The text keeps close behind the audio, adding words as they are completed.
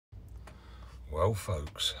Well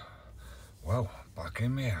folks, back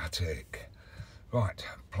in my attic. Right,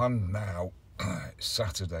 planned now, it's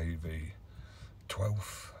Saturday the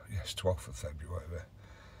 12th, yes 12th of February.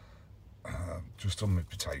 Just on my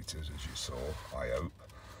potatoes as you saw, I hope.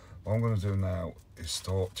 What I'm going to do now is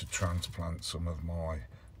start to transplant some of my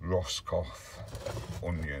Roscoff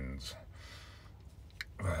onions.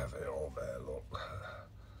 There they are there, look.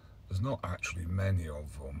 There's not actually many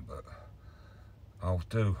of them, but I'll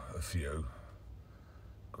do a few,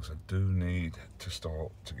 because I do need to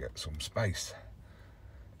start to get some space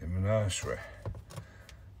in the nursery.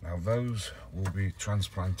 Now those will be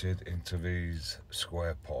transplanted into these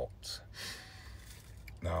square pots.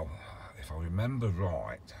 Now, if I remember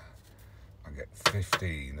right, I get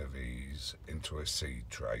 15 of these into a seed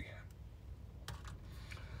tray.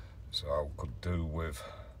 So I could do with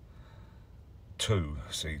 2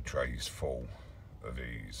 seed trays full of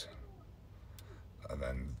these. And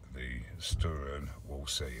then the Sturon, we'll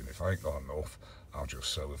see. And if I ain't got enough, I'll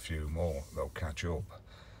just sow a few more. They'll catch up.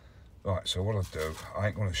 Right, so what I'll do, I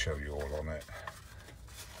ain't going to show you all on it.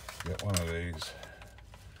 Get one of these.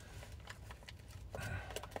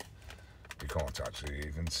 You can't actually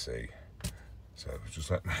even see. So just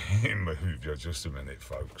let me move you just a minute,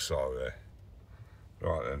 folks. Sorry.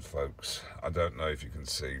 Right then, folks. I don't know if you can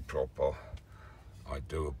see proper. I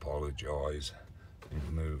do apologise.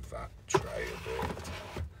 Move that tray a bit.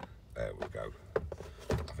 There we go.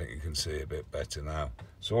 I think you can see a bit better now.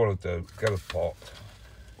 So what I'll do, get a pot,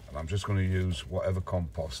 and I'm just going to use whatever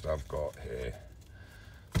compost I've got here,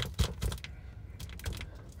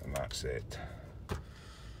 and that's it.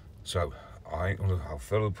 So I'll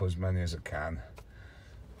fill up as many as I can,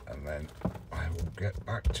 and then I will get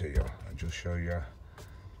back to you and just show you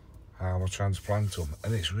how I transplant them.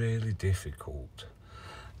 And it's really difficult.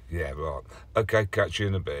 Yeah, right. Okay, catch you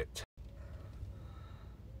in a bit.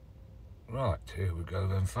 Right, here we go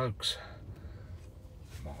then, folks.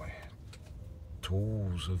 My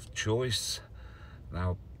tools of choice.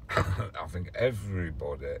 Now, I think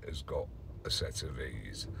everybody has got a set of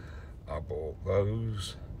these. I bought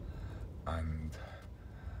those and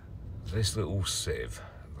this little sieve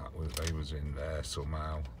they was in there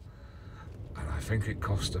somehow, and I think it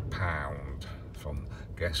cost £1 from,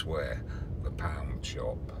 guess where, the pound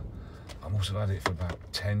shop. I must have had it for about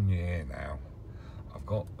 10 years now. I've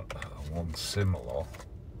got one similar,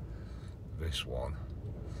 this one,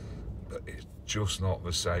 but it's just not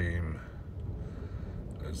the same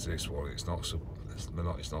as this one. It's not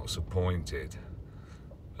pointed.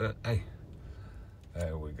 But hey,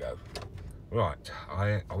 there we go. Right,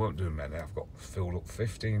 I won't do many. I've got filled up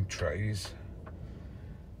 15 trays.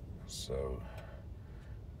 So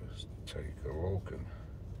just take a look and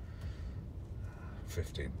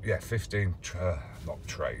 15 not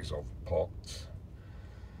trays, of pots,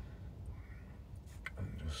 and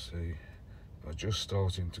just see, I'm just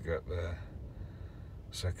starting to get there.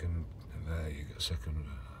 Second, there you get second,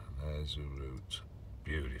 there's the root,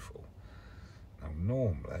 beautiful. Now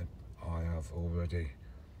normally I have already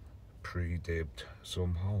pre-dibbed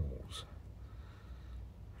some holes,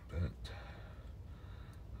 but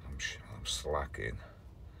I'm slacking.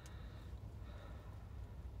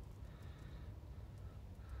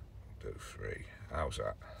 Do 3. How's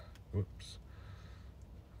that? Whoops.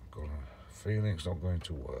 I've got a feeling it's not going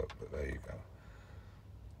to work, but there you go.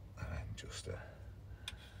 And just a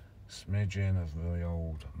smidgen of the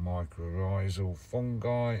old mycorrhizal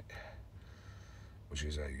fungi, which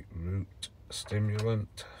is a root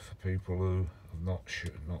stimulant for people who have not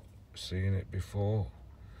seen it before.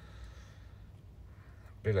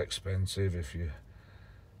 A bit expensive if you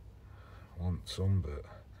want some, but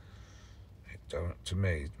to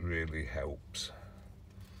me it really helps.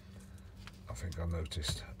 I think I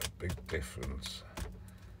noticed a big difference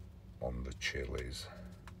on the chilies.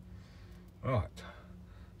 Right,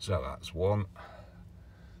 so that's one.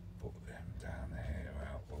 Put them down here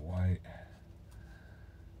out the way.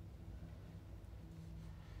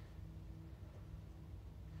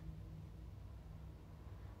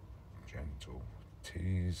 Gentle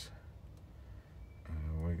tease.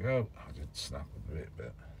 There we go. I did snap a bit,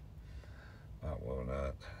 but that won't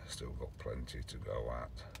hurt. Still got plenty to go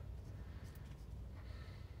at.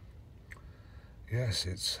 Yes,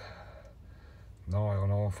 it's nigh on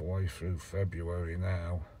halfway through February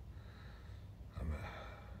now. And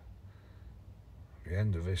at the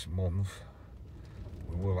end of this month,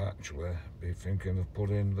 we will actually be thinking of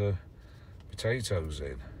putting the potatoes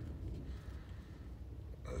in.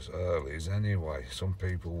 As early as anyway. Some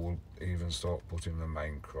people will even start putting the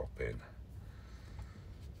main crop in.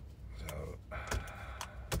 So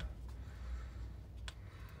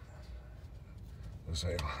I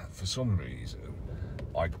say, for some reason,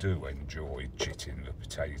 I do enjoy chitting the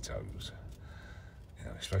potatoes. You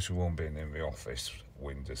know, especially one being in the office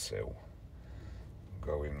windowsill.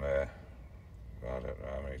 Go in there, I don't know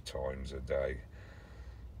how many times a day,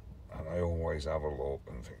 and I always have a look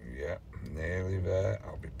and think, yeah, nearly there,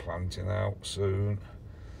 I'll be planting out soon.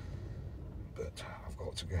 But I've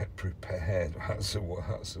got to get prepared, that's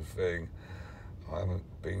the thing. I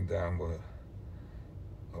haven't been down with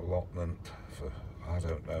allotment for, I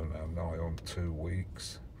don't know now, nigh on 2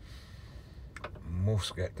 weeks.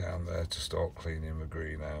 Must get down there to start cleaning the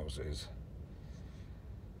greenhouses,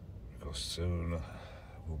 because soon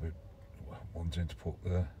we'll be wanting to put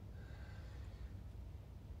the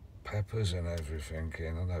peppers and everything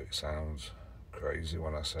in. I know it sounds crazy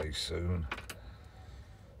when I say soon,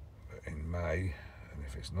 but in May, and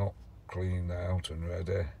if it's not cleaned out and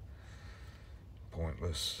ready,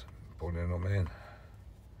 pointless putting them in.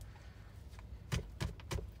 There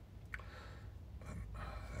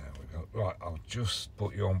we go. Right, I'll just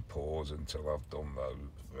put you on pause until I've done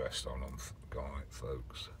the rest on them,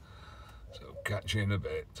 folks. So catch you in a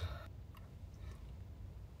bit.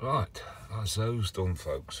 Right, that's those done,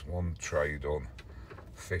 folks. One tray done,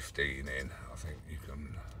 15 in. I think you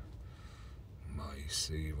may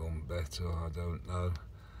see them better, I don't know.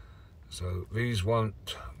 So these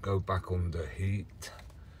won't go back under heat.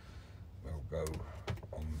 They'll go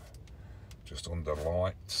on just under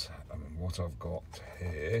lights. And what I've got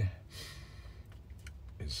here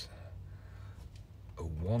is a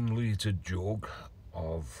 1 litre jug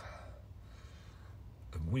of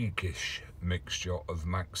a weakish mixture of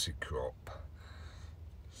maxi crop.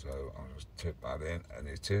 So I'll just tip that in, and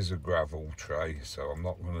it is a gravel tray, so I'm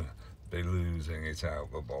not going to be losing it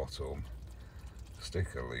out the bottom. Stick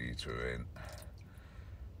a litre in,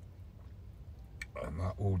 and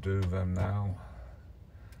that will do them now,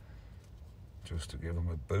 just to give them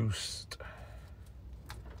a boost.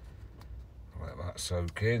 Let that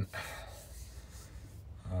soak in.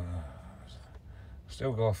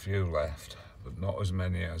 Still got a few left, but not as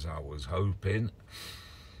many as I was hoping.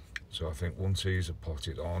 So I think once these are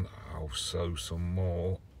potted on, I'll sow some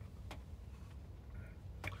more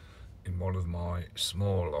in one of my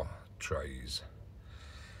smaller trays.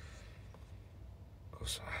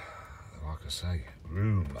 Because, like I say,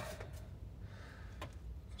 room.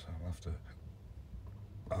 So I'll have to,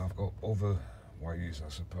 I've got other ways, I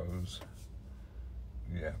suppose.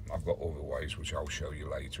 Yeah, I've got other ways which I'll show you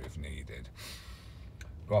later if needed.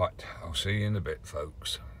 Right, I'll see you in a bit,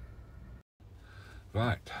 folks.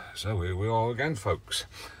 Right, so here we are again, folks.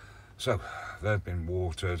 So they've been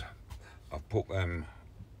watered. I've put them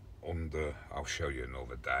under, I'll show you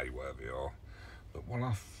another day where they are. But what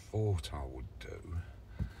I thought I would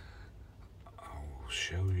do, I'll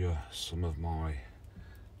show you some of my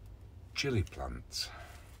chilli plants.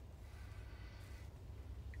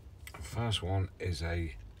 The first one is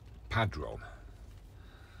a padron.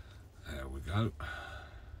 There we go.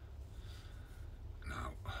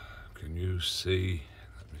 Now, can you see,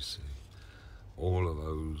 let me see, all of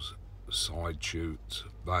those side shoots?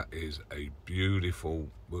 That is a beautiful,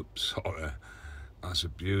 whoops, sorry, that's a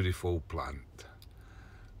beautiful plant.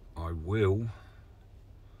 I will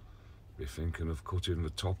be thinking of cutting the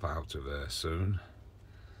top out of there soon.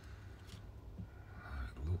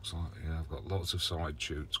 It looks like, yeah, I've got lots of side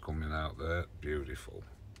shoots coming out there, beautiful.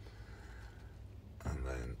 And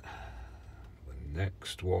then the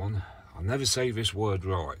next one, I'll never say this word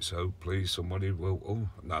right, so please somebody will, oh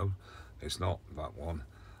no, it's not that one.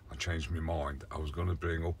 I changed my mind. I was going to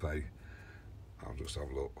bring up a, I'll just have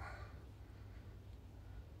a look.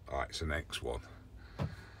 Alright, it's the next one.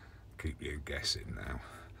 Keep you guessing now.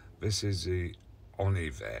 This is the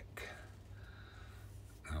Onivec.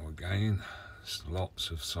 Now again, lots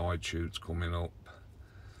of side shoots coming up.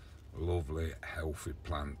 Lovely, healthy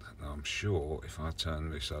plant. Now I'm sure if I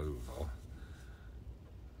turn this over,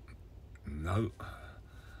 no,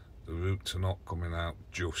 the roots are not coming out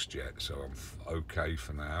just yet, so I'm okay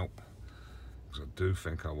for now. Because I do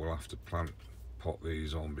think I will have to pot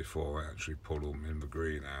these on before I actually put them in the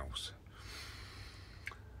greenhouse.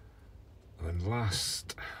 And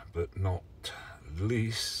last but not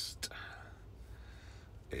least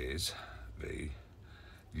is the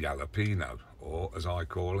jalapeno, or as I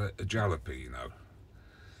call it, a jalapeno.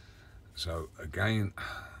 So again,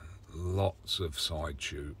 lots of side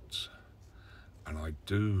shoots, and I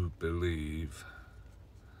do believe,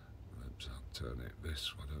 oops, I'll turn it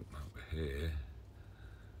this way, I don't know, here,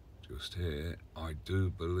 just here, I do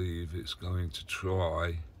believe it's going to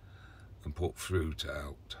try and put fruit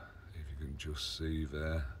out. If you can just see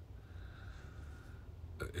there,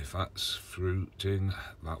 if that's fruiting,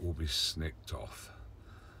 that will be snipped off.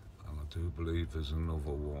 do believe there's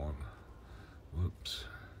another one. Whoops.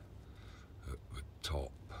 At the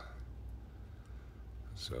top.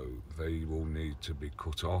 So they will need to be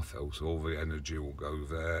cut off, else all the energy will go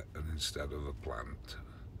there and instead of a plant.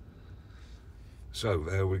 So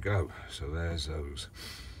there we go. So there's those.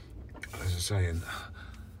 As I was saying,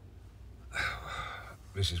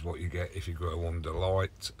 this is what you get if you grow under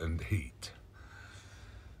light and heat.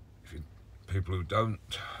 People who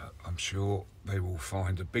don't, I'm sure they will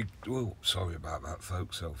find a big, well, sorry about that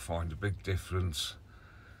folks, they'll find a big difference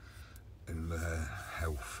in the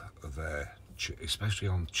health of their, especially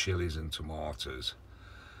on chilies and tomatoes.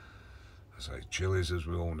 I say chilies, as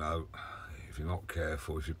we all know, if you're not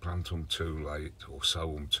careful, if you plant them too late or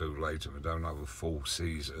sow them too late and they don't have a full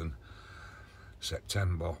season,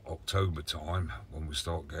 September, October time, when we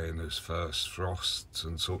start getting those first frosts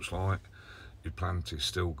and such like, your plant has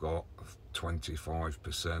still got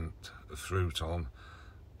 25% of fruit on,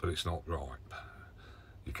 but it's not ripe.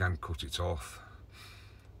 You can cut it off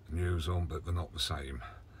and use them, but they're not the same.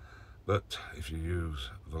 But if you use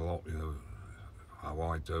the lot, you know, how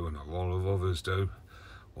I do and a lot of others do,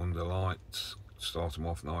 under lights, start them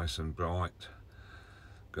off nice and bright,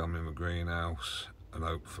 go them in the greenhouse, and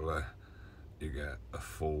hopefully you get a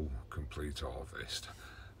full, complete harvest.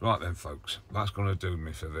 Right then folks, that's going to do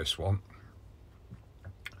me for this one.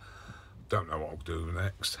 Don't know what I'll do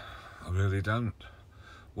next, I really don't.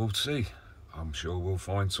 We'll see, I'm sure we'll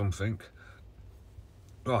find something.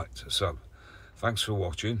 Right, so thanks for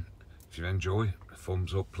watching. If you enjoy,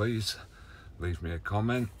 thumbs up please, leave me a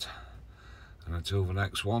comment, and until the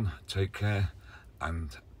next one, take care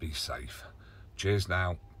and be safe. Cheers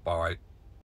now, bye.